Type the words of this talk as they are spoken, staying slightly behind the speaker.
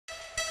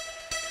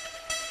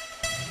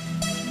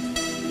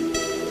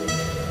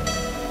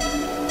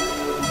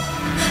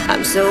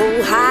I'm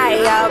so high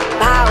up,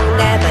 I'll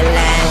never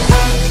land.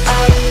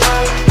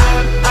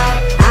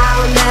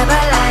 I'll never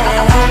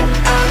land.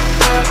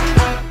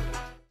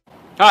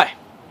 Hi,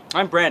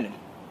 I'm Brandon,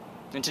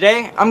 and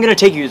today I'm going to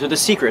take you through the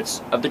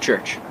secrets of the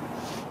church.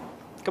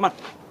 Come on.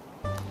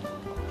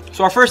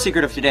 So our first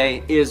secret of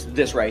today is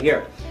this right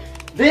here.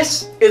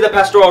 This is the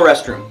pastoral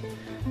restroom,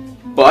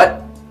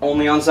 but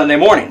only on Sunday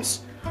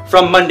mornings.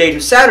 From Monday to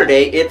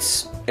Saturday,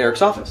 it's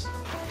Eric's office.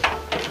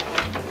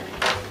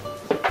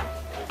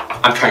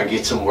 I'm trying to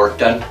get some work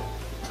done.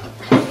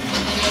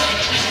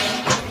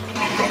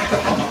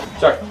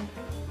 Sorry.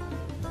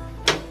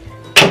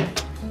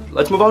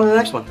 Let's move on to the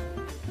next one.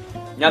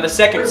 Now the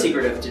second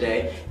secret of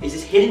today is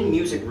this hidden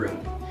music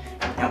room.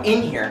 Now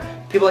in here,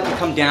 people like to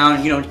come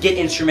down, get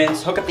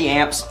instruments, hook up the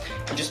amps,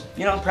 and just,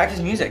 practice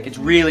music. It's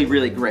really,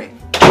 really great.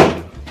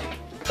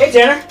 Hey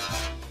Tanner.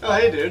 Oh,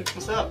 hey dude,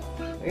 what's up?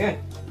 Okay.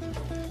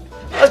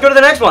 Let's go to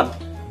the next one.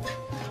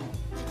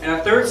 And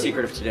our third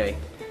secret of today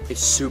is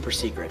super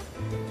secret.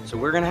 So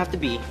we're gonna have to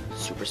be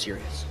super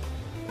serious.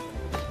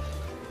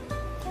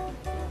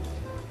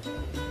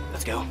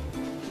 Let's go.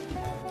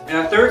 And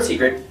our third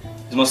secret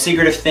is the most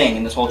secretive thing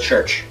in this whole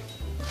church.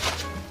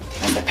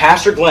 And the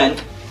Pastor Glenn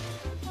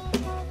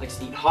likes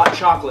to eat hot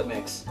chocolate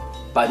mix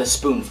by the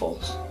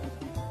spoonfuls.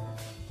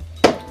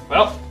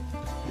 Well,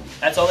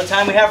 that's all the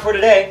time we have for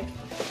today.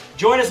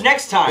 Join us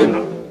next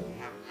time.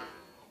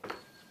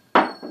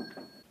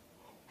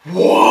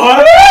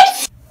 What?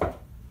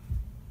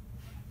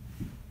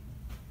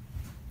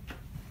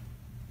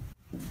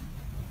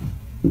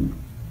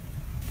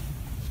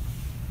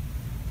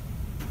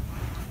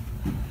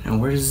 Now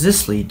where does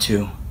this lead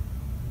to?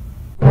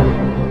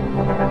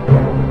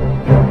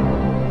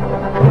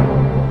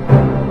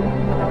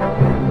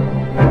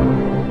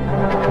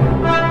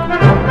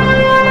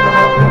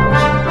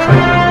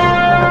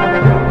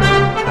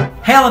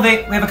 Hey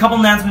Elevate, we have a couple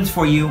announcements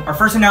for you. Our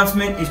first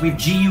announcement is we have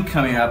GU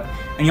coming up,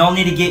 and y'all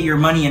need to get your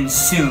money in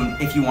soon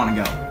if you want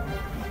to go.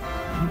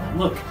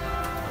 Look,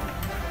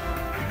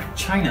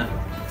 China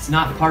is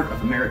not part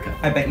of America.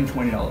 I bet you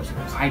 $20.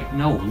 I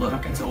know,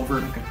 look, it's over.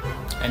 Okay.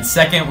 And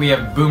second, we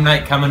have Boom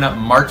Night coming up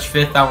March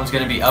 5th. That one's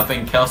going to be up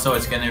in Kelso.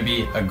 It's going to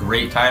be a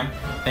great time.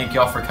 Thank you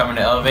all for coming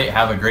to Elevate.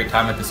 Have a great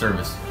time at the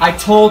service. I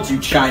told you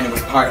China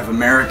was part of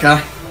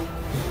America.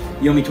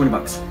 You owe me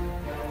 $20.